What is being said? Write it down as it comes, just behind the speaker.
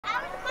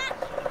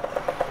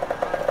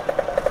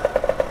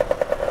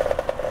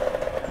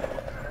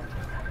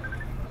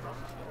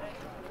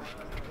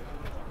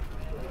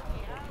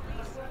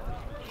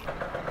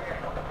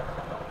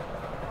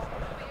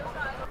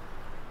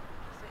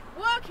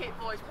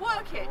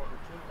Work it.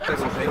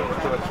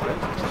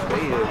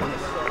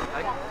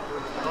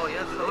 Oh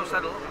yeah, I'll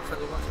settle.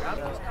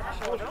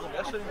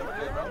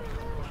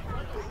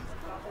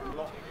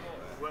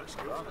 Works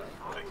good.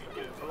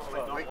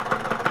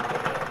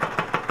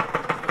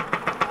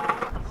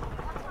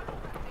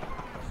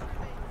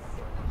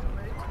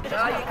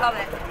 Oh, you got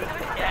it.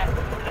 Yeah.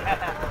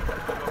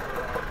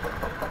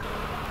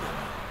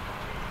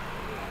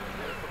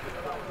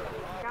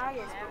 Guy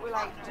is, but we're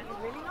like, do you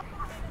really not?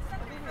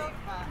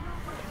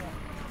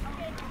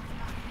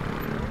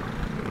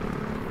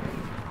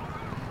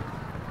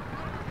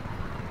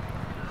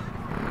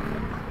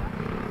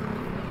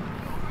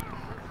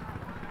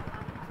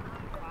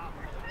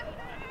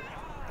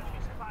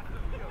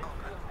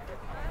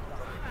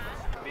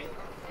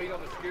 Been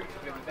on the scooter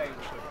the other day,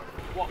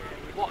 what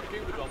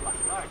you was on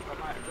last night, I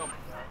might have done.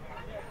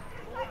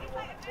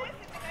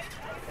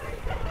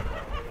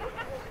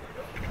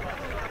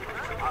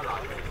 I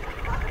like it.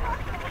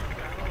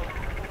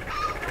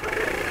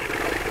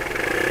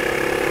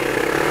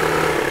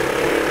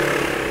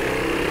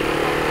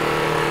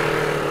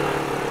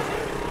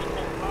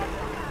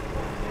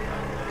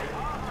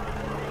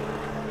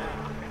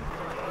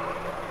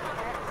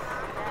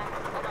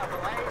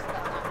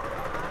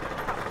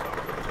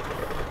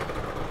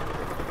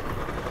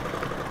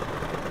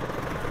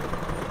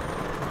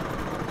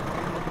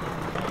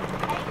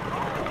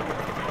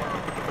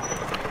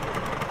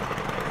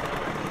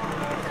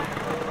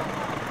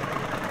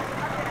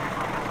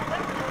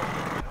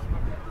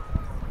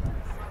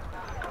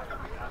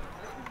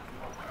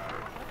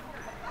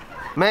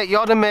 Mate,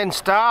 you're the main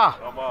star.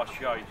 I'm our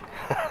shite.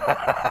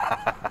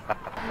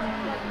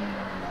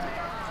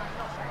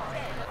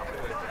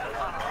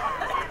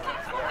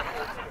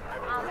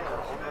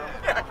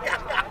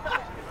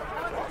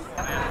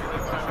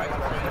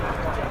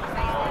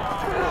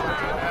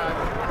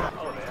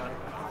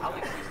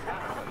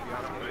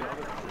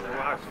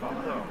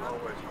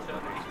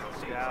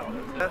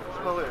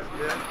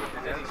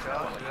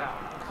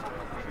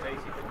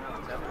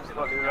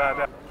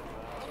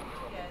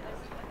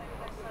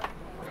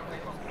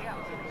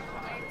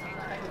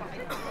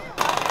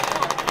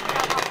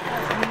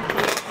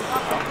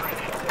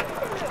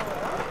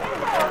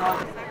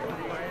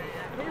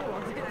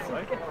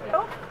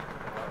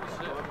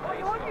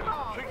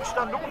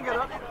 Stand up and get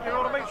up, you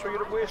know what I mean? So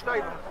you're at waist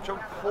height. So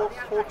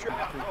four chips.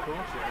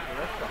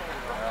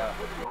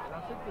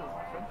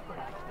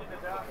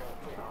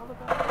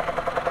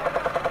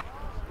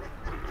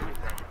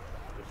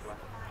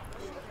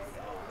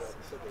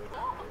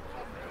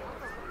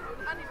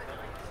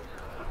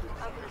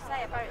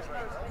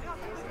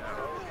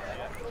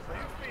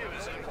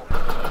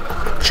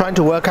 Trying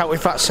to work out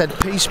if that said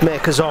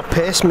peacemakers or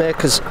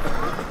pacemakers.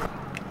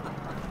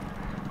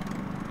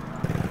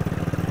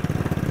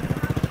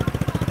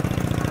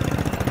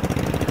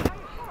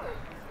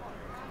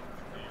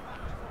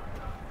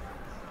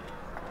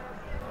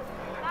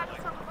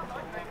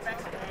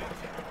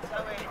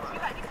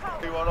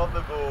 Anyone on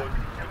the board?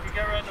 If you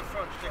go around the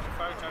front, take a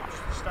photo,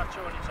 just the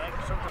statue on its head,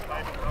 something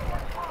maybe.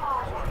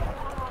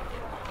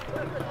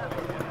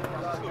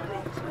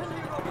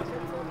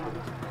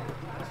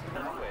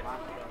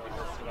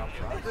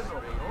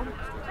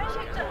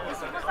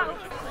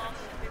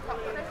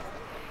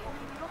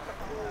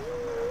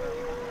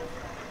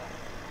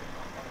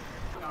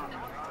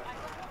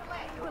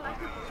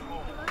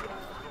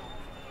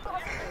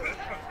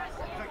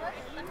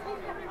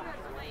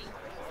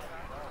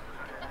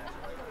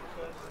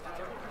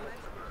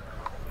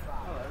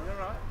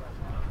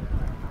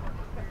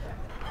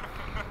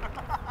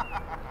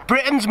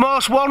 Britain's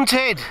most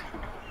wanted.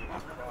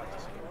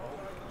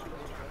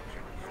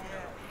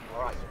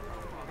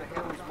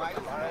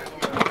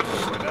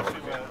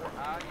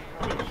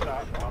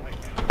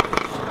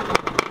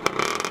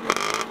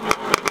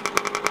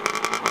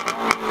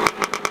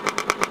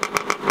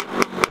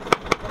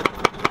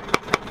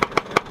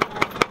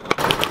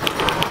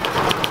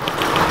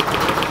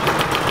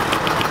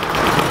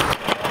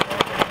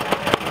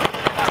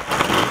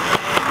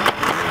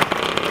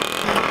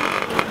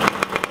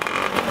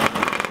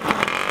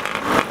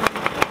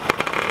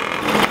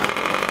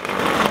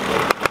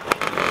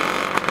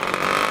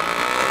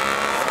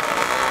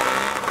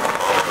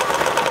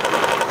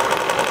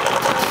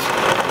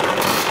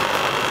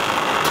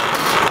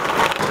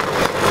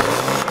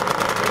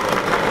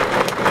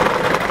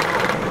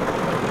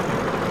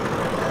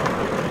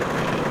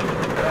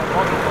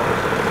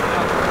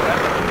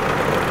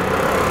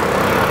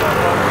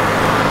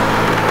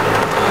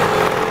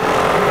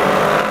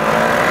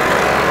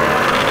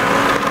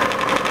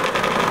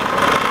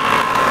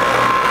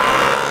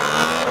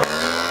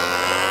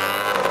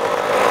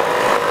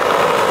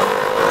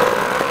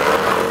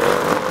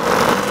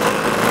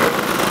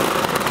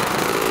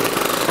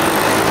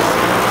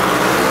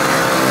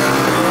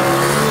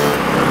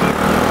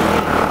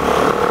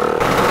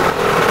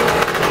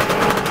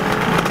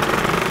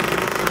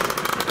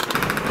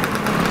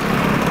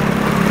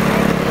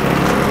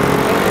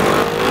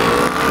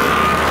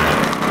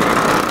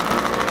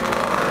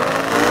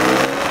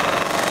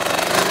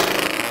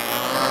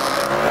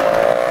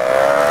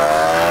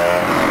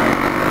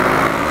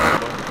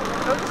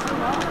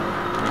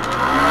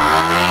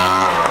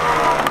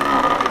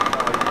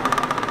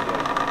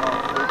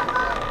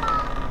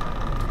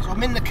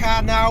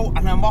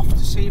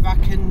 see if I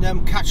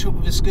can catch up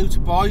with the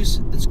scooter boys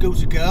and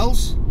scooter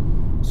girls.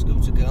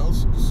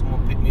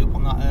 Someone picked me up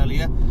on that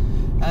earlier.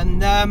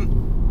 And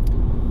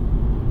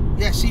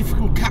yeah, see if we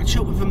can catch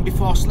up with them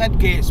before Sled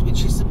Gates,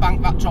 which is the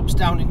bank that drops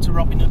down into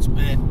Robin Hood's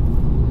Bay.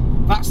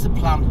 That's the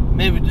plan.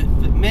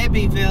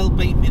 Maybe they'll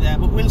beat me there,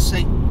 but we'll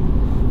see.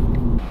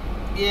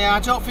 Yeah, I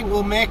don't think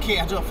we'll make it.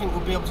 I don't think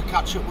we'll be able to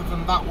catch up with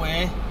them that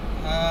way.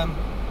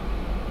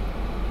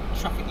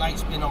 Traffic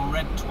light's been on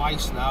red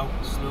twice now,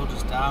 slowed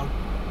us down.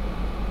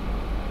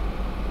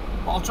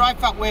 But I'll drive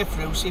that way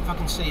through, see if I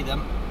can see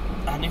them.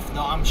 And if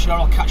not, I'm sure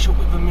I'll catch up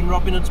with them in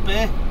Robin Hood's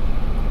Bay.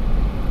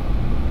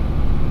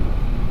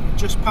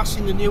 Just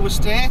passing the new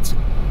estate.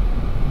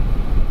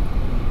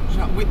 As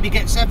that Whitby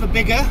gets ever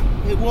bigger,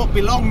 it won't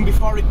be long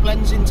before it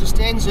blends into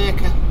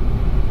Stainsacre.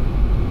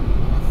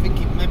 I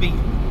think it maybe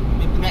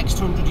in the next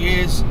 100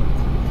 years,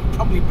 it'll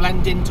probably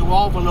blend into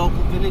all the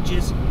local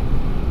villages.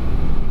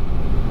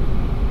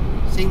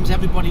 Seems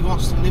everybody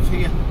wants to live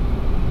here.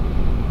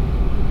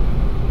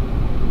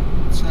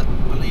 But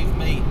believe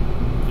me,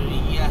 the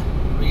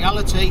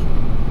reality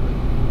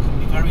can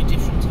be very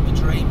different to the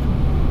dream.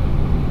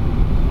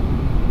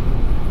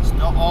 It's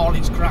not all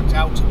it's cracked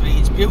out to be.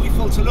 It's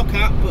beautiful to look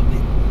at, but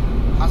it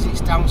has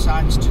its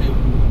downsides too.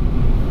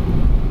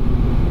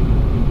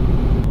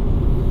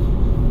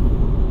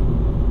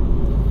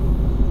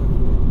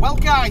 Well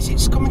guys,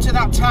 it's coming to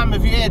that time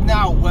of year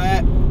now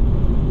where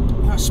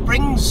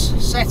spring's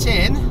set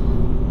in,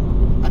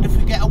 and if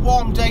we get a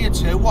warm day or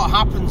two, what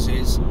happens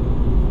is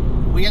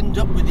we end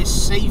up with this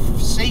sea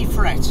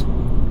fret,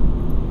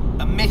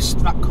 a mist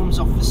that comes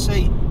off the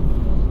sea,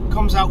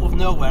 comes out of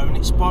nowhere, and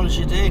it spoils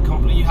your day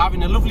completely. You're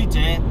having a lovely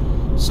day,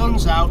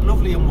 sun's out,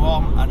 lovely and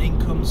warm, and in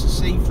comes the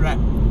sea fret.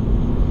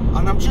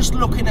 And I'm just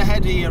looking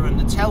ahead here, and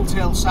the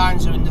telltale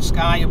signs are in the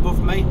sky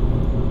above me.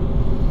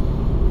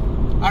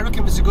 I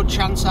reckon there's a good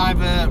chance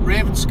either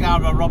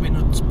Ravenscar or Robin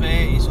Hood's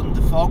Bay is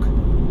under fog.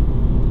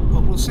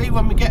 But we'll see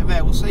when we get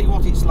there, we'll see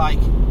what it's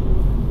like.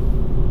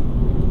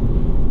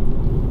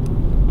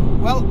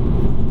 Well,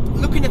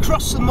 looking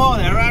across the moor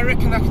there, I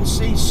reckon I can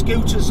see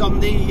scooters on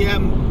the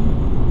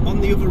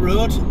other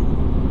road.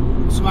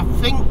 So I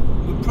think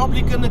we're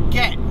probably going to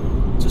get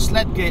to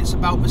Sled Gates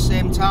about the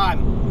same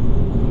time.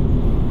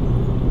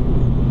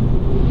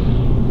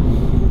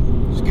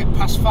 Just get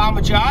past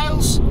Farmer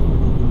Giles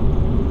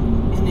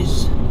in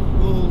his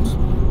old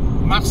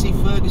Massey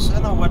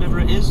Ferguson or whatever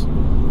it is.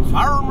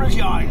 Farmer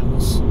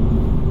Giles.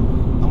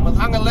 And we'll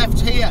hang a left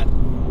here.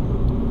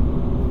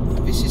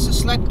 This is the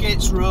Sled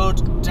Gates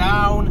Road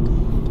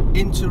down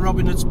into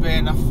Robin Hood's Bay,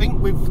 and I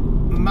think we've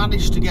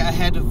managed to get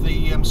ahead of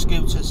the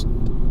scooters.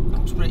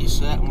 I'm pretty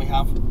certain we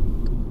have.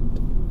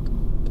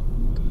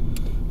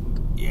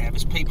 Yeah,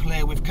 there's people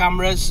here with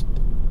cameras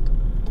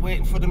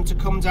waiting for them to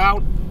come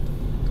down.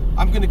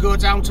 I'm going to go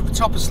down to the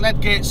top of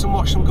Sled Gates and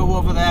watch them go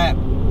over there.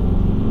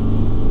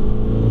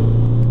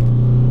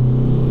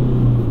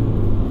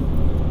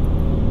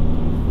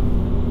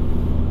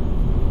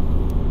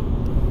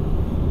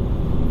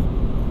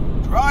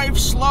 Drive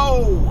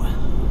slow.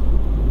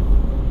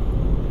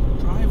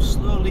 Drive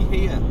slowly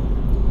here.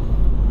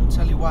 I'll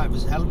tell you why,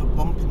 there's a hell of a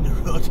bump in the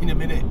road in a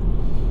minute.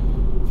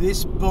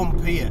 This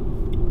bump here,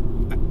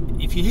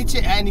 if you hit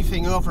it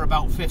anything over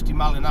about 50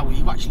 miles an hour,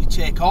 you actually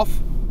take off.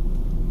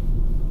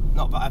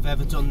 Not that I've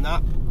ever done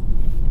that,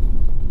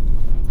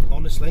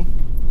 honestly.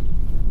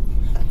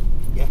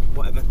 Yeah,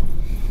 whatever.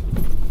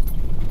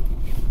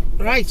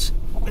 Right,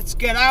 let's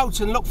get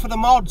out and look for the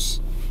mods.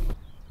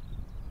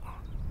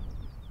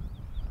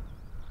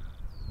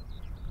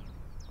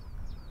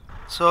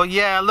 So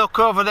yeah, look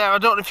over there, I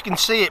don't know if you can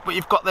see it, but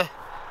you've got the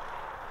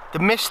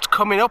mist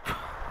coming up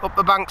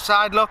the bank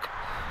side, look.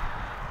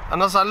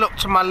 And as I look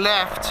to my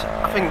left,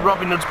 I think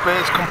Robin Hood's Bay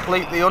is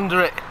completely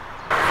under it.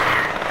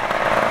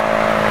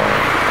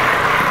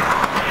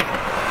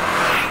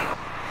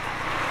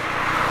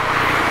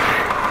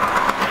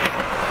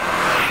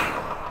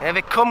 Here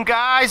they come,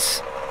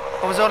 guys.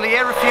 I was only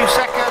here a few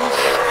seconds.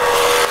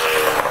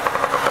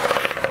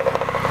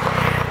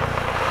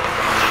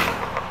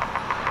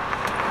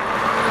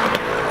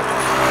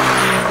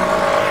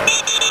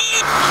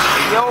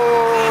 Yo!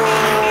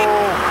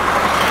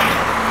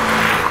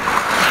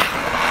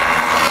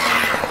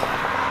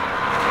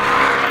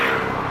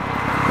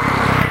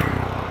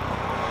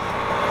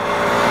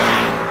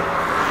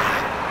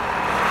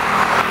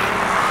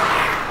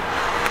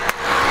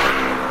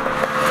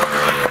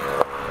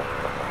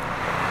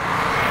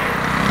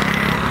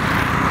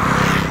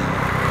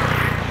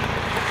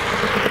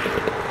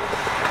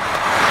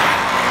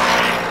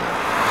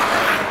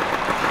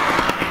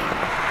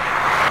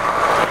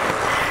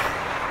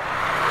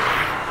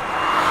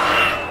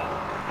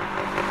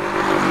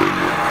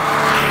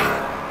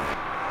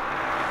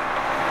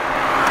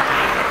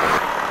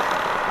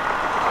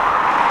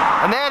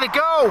 And there they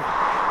go!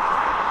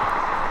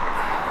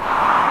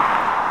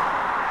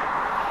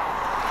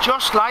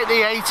 Just like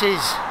the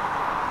 80s,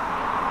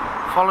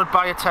 followed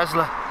by a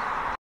Tesla.